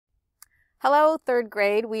Hello, third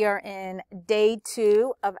grade. We are in day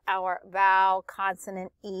 2 of our vowel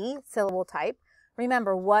consonant E syllable type.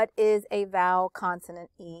 Remember, what is a vowel consonant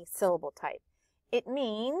E syllable type? It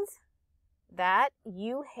means that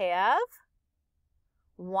you have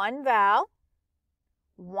one vowel,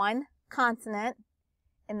 one consonant,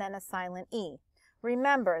 and then a silent E.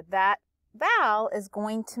 Remember, that vowel is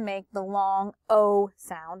going to make the long O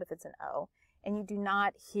sound if it's an O, and you do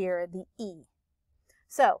not hear the E.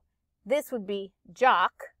 So, this would be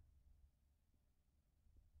jock,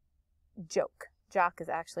 joke. Jock is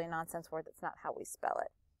actually a nonsense word. That's not how we spell it.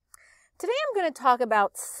 Today I'm going to talk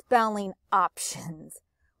about spelling options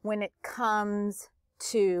when it comes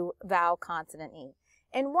to vowel consonant E.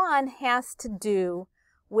 And one has to do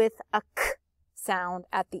with a k sound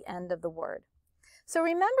at the end of the word. So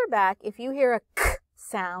remember back, if you hear a k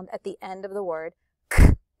sound at the end of the word,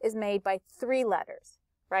 k is made by 3 letters,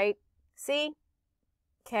 right? C,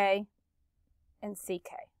 K, and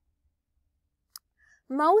CK.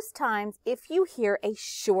 Most times, if you hear a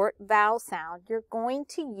short vowel sound, you're going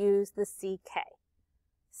to use the CK.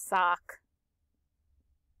 Sock,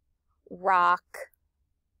 rock,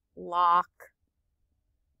 lock.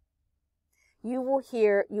 You will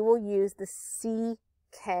use the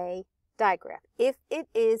CK digraph if it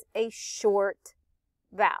is a short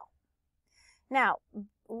vowel. Now,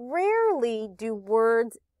 rarely do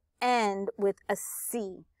words end with a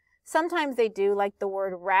C. Sometimes they do, like the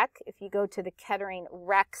word rec, if you go to the Kettering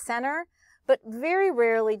Rec Center, but very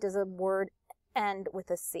rarely does a word end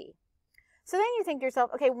with a C. So then you think to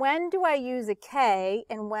yourself, okay, when do I use a K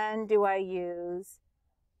and when do I use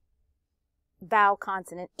vowel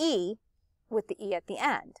consonant E with the E at the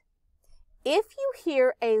end? If you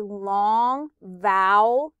hear a long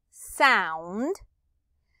vowel sound,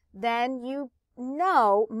 then you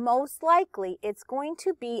know most likely it's going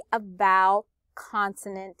to be a vowel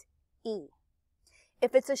consonant E.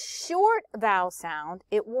 If it's a short vowel sound,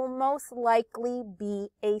 it will most likely be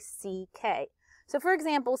a CK. So for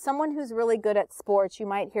example, someone who's really good at sports, you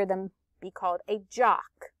might hear them be called a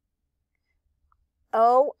jock.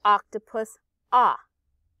 O, octopus, ah.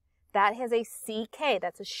 That has a CK.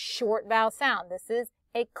 That's a short vowel sound. This is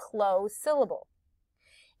a closed syllable.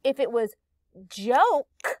 If it was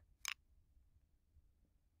joke,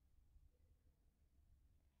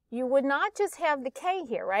 you would not just have the K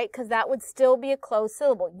here, right? Because that would still be a closed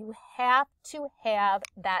syllable. You have to have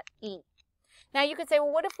that E. Now you could say,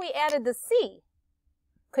 well, what if we added the C?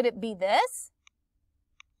 Could it be this?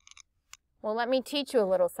 Well, let me teach you a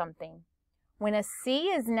little something. When a C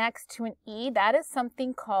is next to an E, that is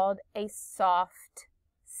something called a soft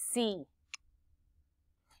C.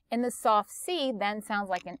 And the soft C then sounds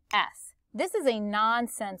like an S. This is a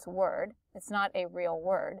nonsense word. It's not a real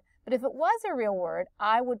word. But if it was a real word,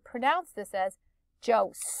 I would pronounce this as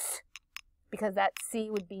Jose, because that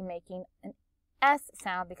C would be making an S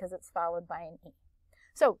sound because it's followed by an E.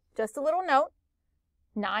 So just a little note,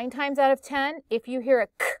 9 times out of 10, if you hear a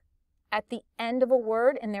K at the end of a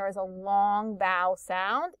word and there is a long vowel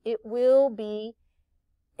sound, it will be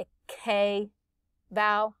a K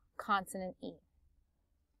vowel consonant E.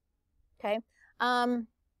 Okay?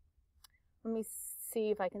 Let me see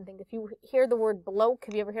if I can think. If you hear the word bloke,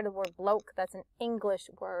 have you ever heard the word bloke? That's an English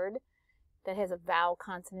word that has a vowel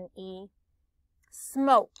consonant E.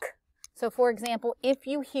 Smoke. So for example, if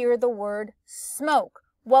you hear the word smoke,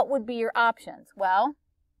 what would be your options? Well,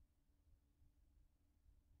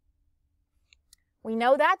 we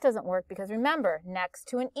know that doesn't work because remember, next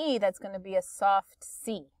to an E, that's going to be a soft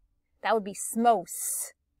C. That would be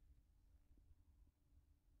smose.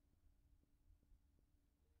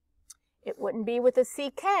 It wouldn't be with a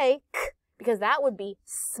CK, because that would be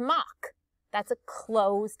smock. That's a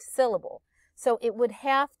closed syllable. So it would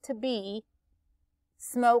have to be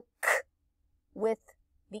smoke with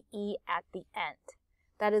the E at the end.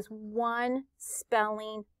 That is one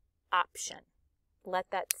spelling option. Let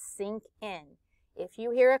that sink in. If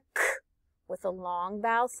you hear a K with a long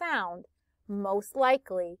vowel sound, most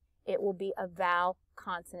likely it will be a vowel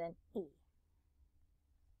consonant E.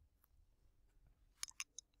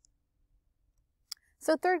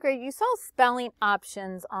 So third grade, you saw spelling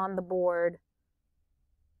options on the board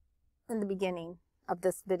in the beginning of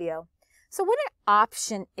this video. So what an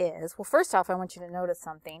option is, well, first off, I want you to notice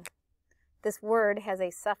something. This word has a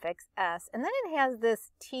suffix S, and then it has this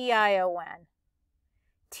T-I-O-N.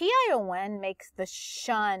 T-I-O-N makes the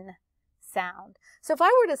shun sound. So if I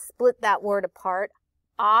were to split that word apart,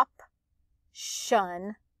 op,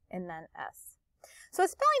 shun, and then S. So a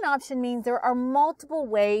spelling option means there are multiple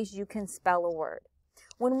ways you can spell a word.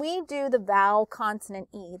 When we do the vowel consonant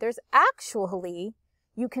E, there's actually,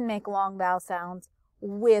 you can make long vowel sounds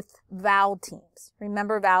with vowel teams.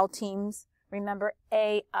 Remember vowel teams? Remember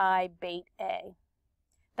A, I, bait, A.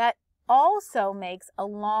 That also makes a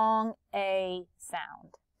long A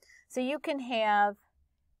sound. So you can have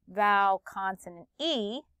vowel consonant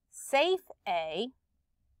E, safe A,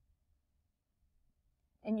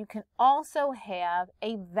 and you can also have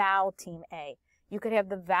a vowel team A. You could have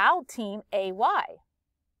the vowel team AY,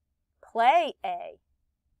 play A.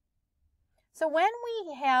 So when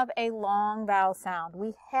we have a long vowel sound,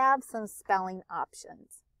 we have some spelling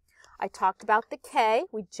options. I talked about the K.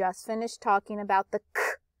 We just finished talking about the K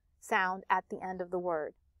sound at the end of the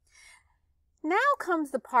word. Now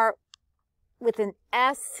comes the part with an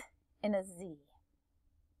S and a Z.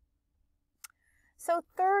 So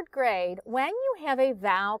third grade, when you have a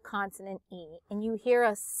vowel consonant E and you hear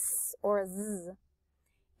a S or a Z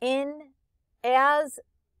as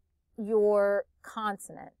your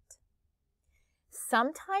consonant,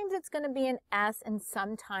 sometimes it's going to be an S and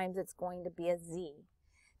sometimes it's going to be a Z.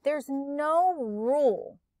 There's no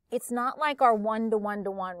rule. It's not like our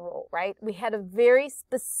 1-to-1-to-1 rule, right? We had a very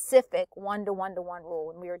specific 1-to-1-to-1 rule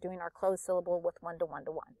when we were doing our closed syllable with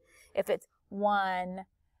 1-to-1-to-1. If it's one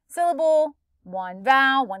syllable, one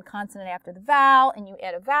vowel, one consonant after the vowel, and you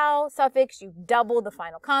add a vowel suffix, you double the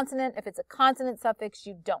final consonant. If it's a consonant suffix,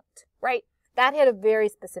 you don't, right? That had a very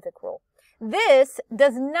specific rule. This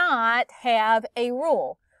does not have a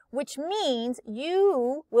rule, which means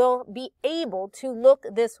you will be able to look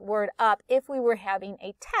this word up. If we were having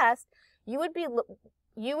a test, you would be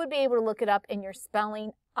able to look it up in your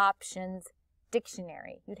spelling options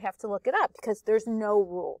dictionary. You'd have to look it up because there's no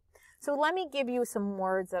rule. So let me give you some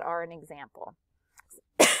words that are an example.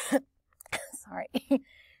 Sorry.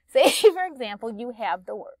 Say, for example, you have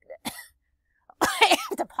the word. I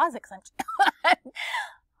have to pause it because I'm...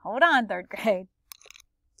 Hold on, third grade.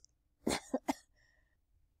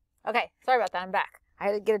 Okay, sorry about that. I'm back. I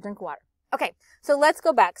had to get a drink of water. Okay, so let's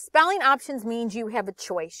go back. Spelling options means you have a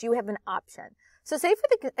choice. You have an option. So say for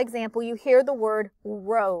the example, you hear the word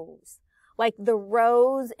rose. Like the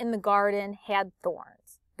rose in the garden had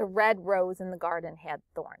thorns. The red rose in the garden had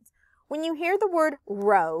thorns. When you hear the word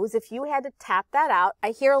rose, if you had to tap that out, I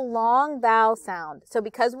hear a long vowel sound. So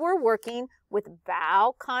because we're working with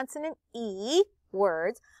vowel consonant E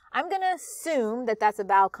words, I'm going to assume that that's a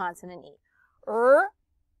vowel consonant E.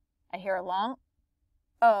 I hear a long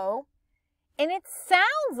O, and it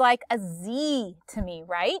sounds like a Z to me,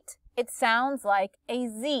 right? It sounds like a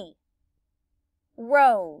Z.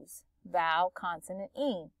 Rose, vowel consonant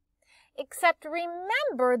E. Except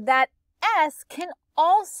remember that S can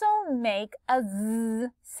also make a Z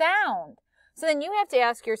sound. So then you have to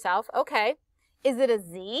ask yourself, okay, is it a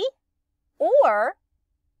Z or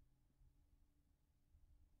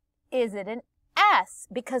is it an S?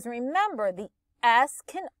 Because remember, the S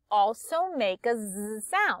can also make a Z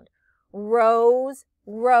sound. Rose,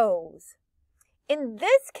 rose. In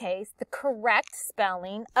this case, the correct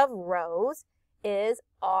spelling of rose is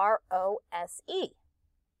R-O-S-E.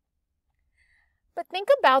 But think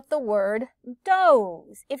about the word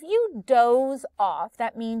doze. If you doze off,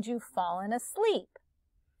 that means you've fallen asleep.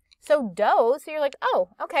 So doze, so you're like, oh,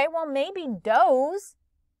 okay, well maybe doze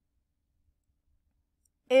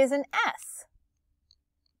is an S.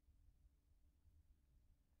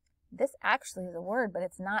 This actually is a word, but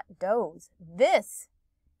it's not doze. This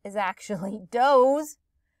is actually doze.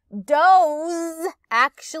 Doze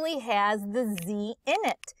actually has the Z in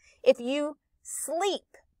it. If you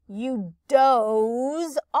sleep, you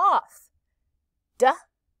doze off. D-O-Z,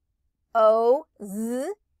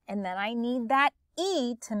 and then I need that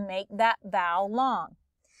E to make that vowel long.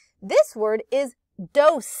 This word is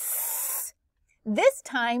dose. This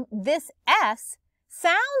time, this S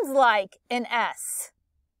sounds like an S.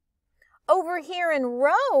 Over here in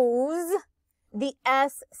rose, the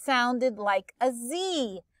S sounded like a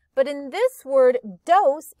Z. But in this word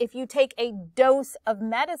dose, if you take a dose of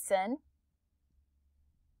medicine,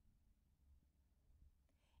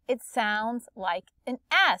 it sounds like an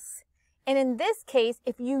S. And in this case,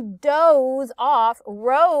 if you doze off,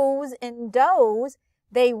 rose and doze,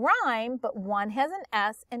 they rhyme, but one has an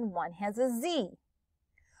S and one has a Z.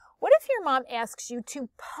 What if your mom asks you to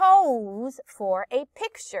pose for a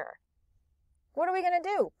picture? What are we going to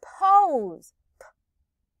do? Pose.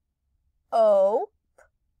 P-O,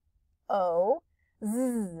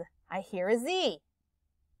 P-O-Z. I hear a Z.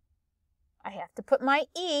 I have to put my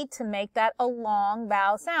E to make that a long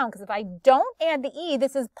vowel sound, because if I don't add the E,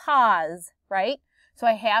 this is pause, right? So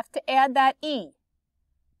I have to add that E.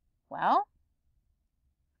 Well,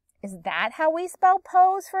 is that how we spell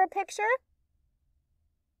pose for a picture?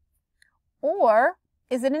 Or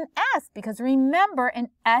is it an S? Because remember, an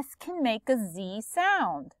S can make a Z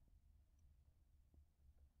sound.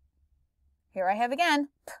 Here I have again,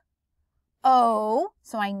 P, O,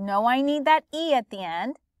 so I know I need that E at the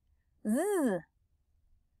end. Z.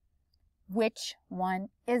 Which one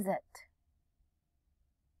is it?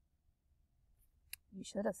 You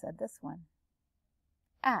should have said this one.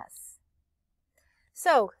 S.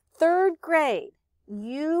 So, 3rd grade,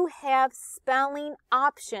 you have spelling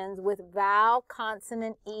options with vowel,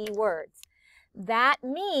 consonant, E words. That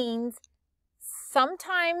means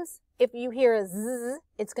sometimes if you hear a Z,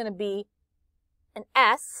 it's going to be an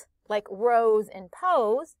S, like rose and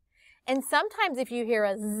pose. And sometimes if you hear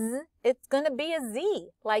a Z, it's going to be a Z,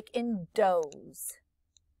 like in doze.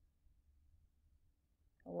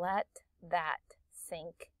 Let that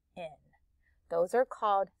sink in. Those are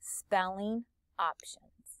called spelling options.